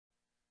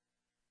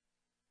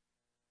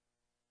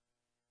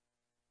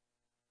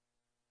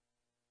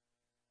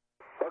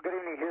good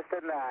evening,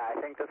 Houston. I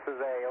think this is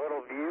a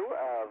little view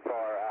of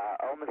our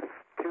OMS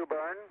 2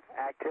 burn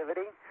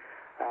activity.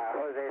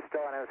 Jose is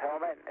still in his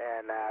helmet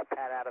and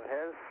Pat out of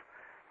his.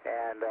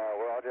 And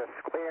we're all just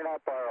cleaning up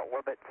our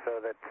orbit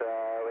so that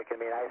we can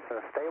be nice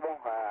and stable.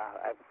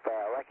 I'm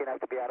lucky enough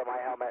to be out of my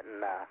helmet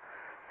and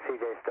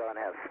CJ's still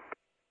in his.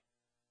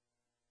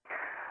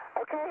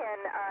 Okay,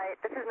 and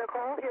this is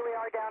Nicole. Here we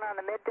are down on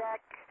the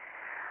mid-deck.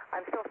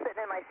 I'm still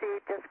sitting in my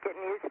seat, just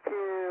getting used to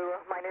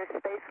my new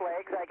space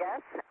legs, I guess.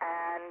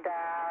 And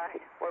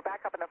we're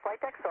back up in the flight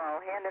deck, so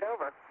I'll hand it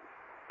over.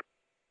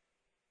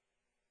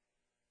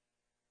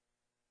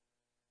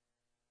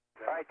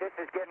 All right, this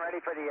is getting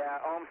ready for the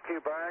OMS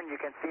 2 burn. You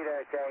can see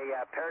there's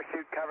a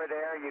parachute cover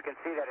there. You can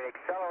see that it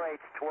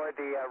accelerates toward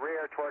the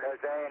rear, toward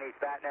Jose, and he's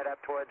batting it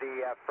up toward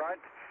the front.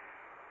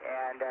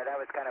 And that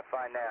was kind of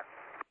fun there.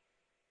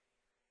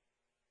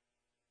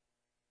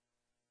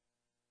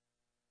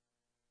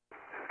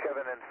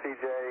 Kevin and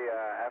CJ,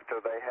 after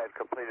they had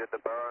completed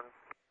the burn.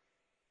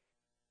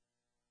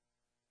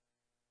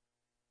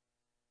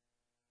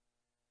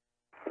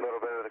 A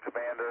little bit of the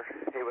commander.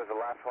 He was the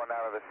last one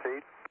out of the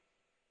seat.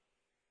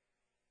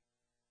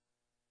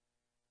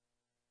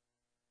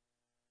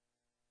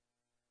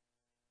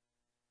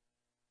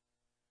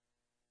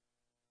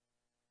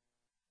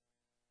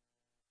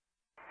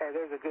 Hey,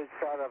 there's a good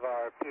shot of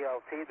our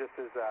PLT. This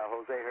is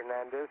Jose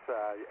Hernandez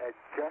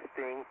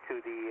adjusting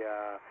to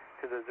the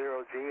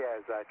 0G,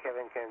 as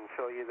Kevin can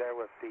show you there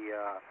with the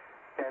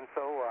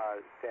pencil,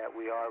 that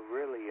we are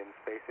really in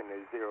space in a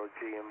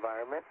 0G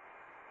environment.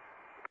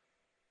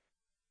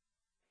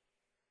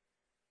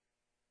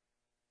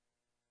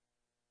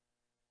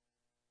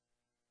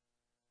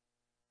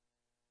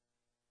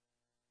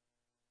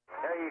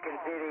 There you can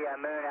see the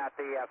moon out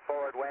the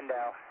forward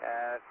window.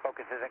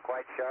 Focus isn't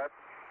quite sharp.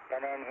 And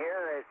then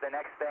here is the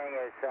next thing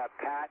is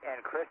Pat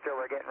and Krista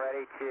were getting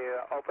ready to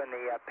open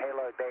the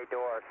payload bay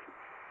doors.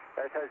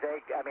 There's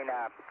Jose,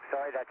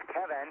 that's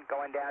Kevin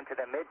going down to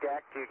the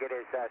mid-deck to get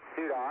his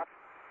suit off.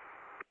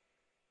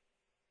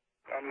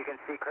 And you can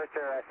see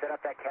Krista set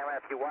up that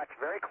camera. If you watch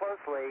very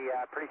closely,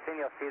 pretty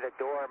soon you'll see the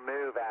door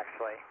move,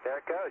 actually.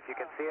 There it goes. You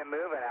can see it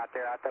moving out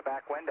there out the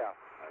back window.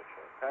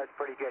 That was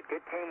pretty good.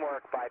 Good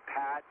teamwork by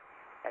Pat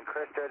and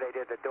Krista. They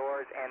did the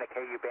doors and the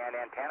KU band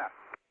antenna.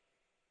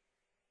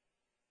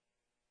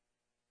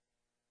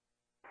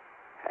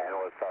 And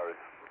was our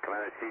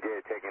Commander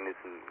CJ taking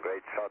some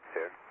great shots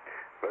here.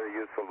 Very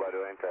useful, by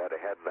the way, to add a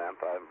headlamp.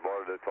 I've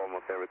boarded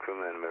almost every crew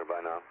member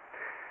by now.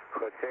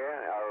 Jose,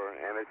 our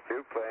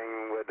MS2,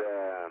 playing with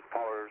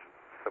power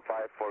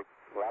supply for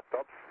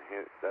laptops.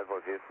 That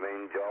was his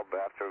main job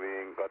after we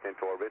got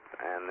into orbit,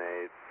 and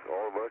it's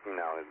all working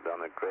now. He's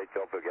done a great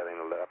job of getting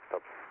the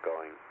laptops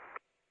going.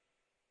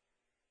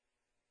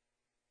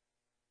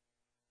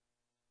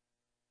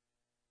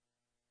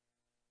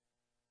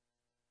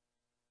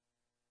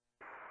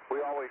 We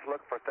always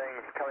look for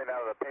things coming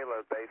out of the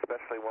payload bay,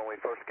 especially when we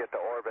first get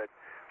to orbit.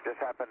 Just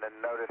happened to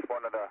notice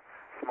one of the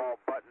small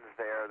buttons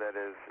there that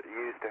is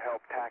used to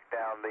help tack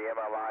down the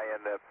MLI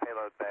in the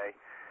payload bay.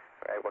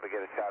 We're able to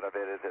get a shot of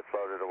it as it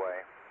floated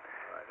away.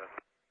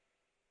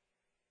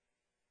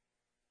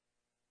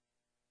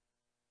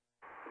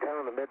 Down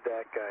on the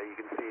mid-deck, you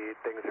can see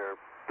things are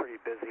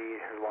pretty busy.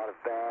 There's a lot of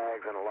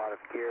bags and a lot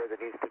of gear that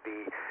needs to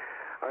be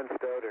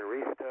unstowed and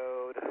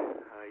restowed.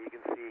 You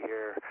can see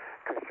here,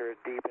 Christopher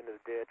deep into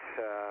the ditch,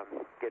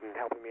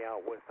 helping me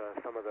out with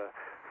some of the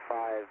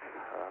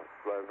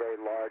very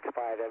large 5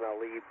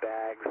 MLE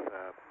bags.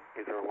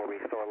 These are where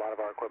we store a lot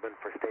of our equipment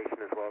for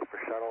station as well as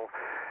for shuttle.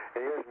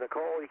 And here's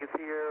Nicole. You can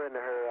see her in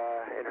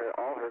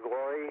all her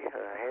glory,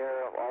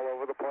 hair all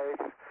over the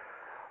place.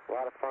 A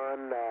lot of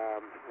fun.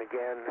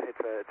 Again,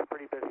 it's a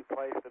pretty busy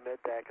place, the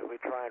mid-deck, as we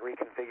try and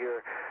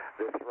reconfigure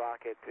this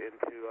rocket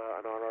into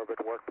an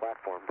on-orbit work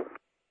platform.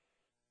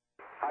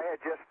 I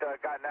had just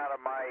gotten out of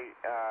my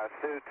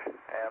suit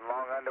and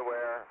long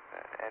underwear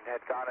and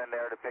had gone in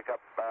there to pick up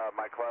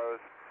my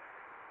clothes,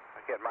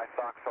 get my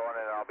socks on,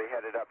 and I'll be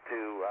headed up to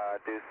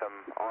do some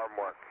arm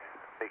work,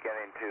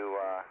 beginning to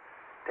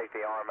take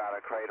the arm out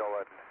of cradle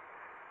and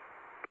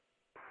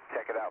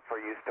check it out for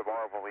use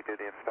tomorrow when we do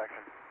the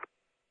inspection.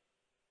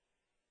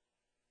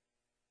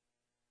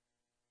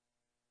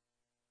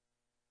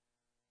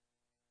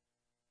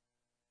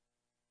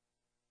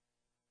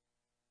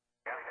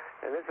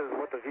 And this is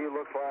what the view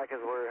looks like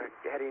as we're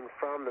heading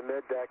from the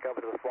mid-deck up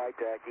to the flight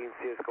deck. You can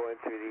see us going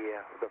through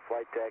the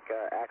flight deck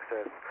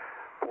access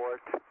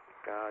port.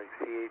 You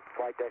see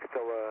flight deck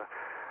still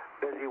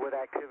busy with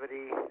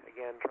activity.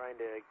 Again, trying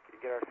to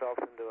get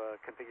ourselves into a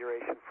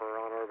configuration for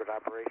on-orbit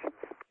operations.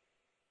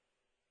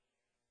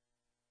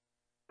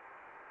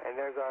 And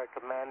there's our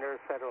commander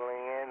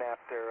settling in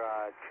after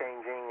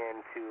changing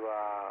into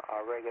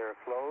our regular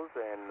clothes,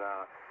 and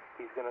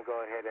he's going to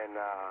go ahead and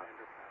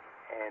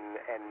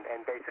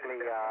basically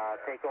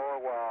take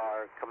over while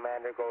our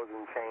commander goes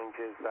and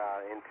changes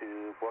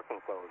into working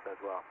clothes as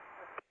well.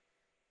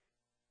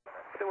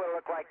 is what it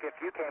looked like if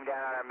you came down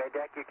on our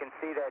middeck. You can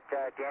see that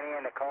Danny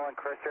and Nicole and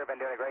Krister have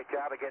been doing a great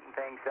job of getting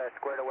things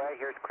squared away.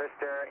 Here's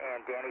Krister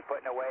and Danny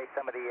putting away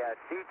some of the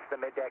seats, the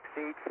middeck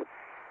seats.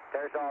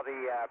 There's all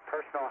the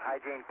personal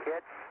hygiene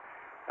kits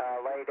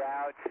laid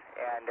out,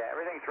 and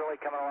everything's really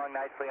coming along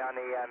nicely on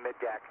the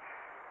middeck.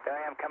 There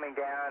I am coming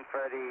down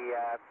for the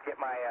get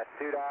my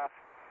suit off.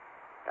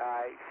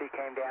 She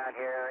came down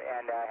here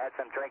and had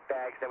some drink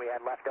bags that we had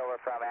left over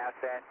from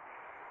Ascent.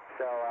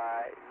 So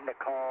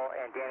Nicole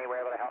and Danny were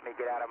able to help me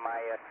get out of my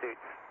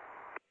suits.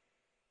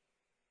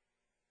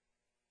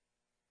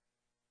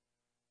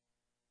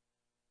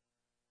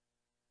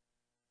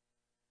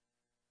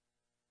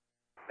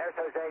 There's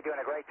Jose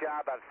doing a great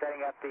job of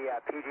setting up the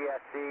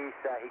PGSCs.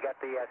 He got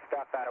the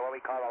stuff out of what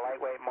we call a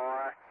lightweight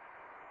MAR.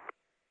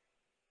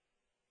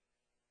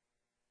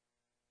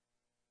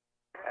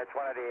 That's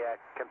one of the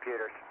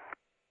computers.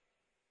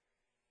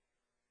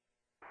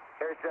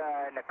 Here's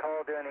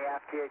Nicole doing the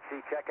aft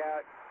THC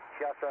checkout.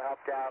 She also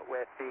helped out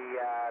with the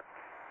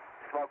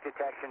smoke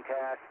detection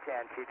test,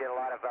 and she did a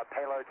lot of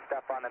payload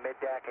stuff on the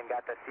middeck and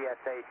got the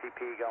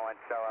CSA-CP going.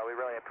 So we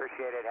really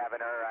appreciated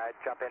having her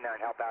jump in there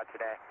and help out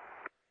today.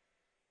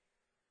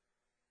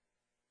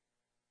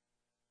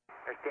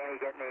 There's Danny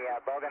getting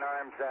the bogan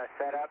arms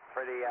set up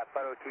for the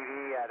photo TV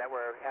that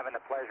we're having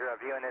the pleasure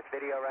of viewing this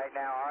video right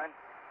now on.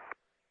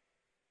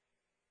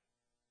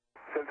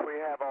 Since we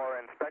have our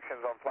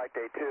inspections on Flight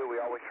Day 2, we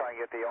always try and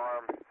get the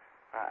arm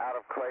out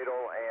of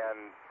cradle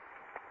and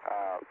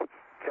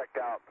checked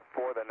out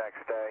for the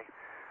next day.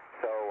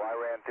 So I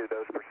ran through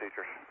those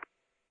procedures.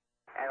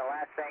 And the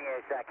last thing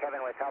is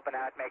Kevin was helping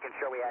out, making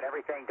sure we had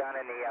everything done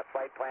in the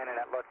flight plan, and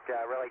it looked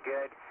really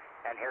good.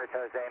 And here's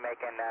Jose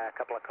making a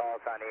couple of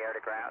calls on the air to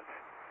grounds.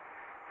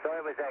 So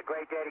it was a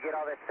great day to get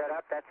all this set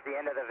up. That's the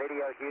end of the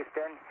video,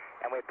 Houston,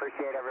 and we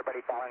appreciate everybody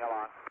following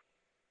along.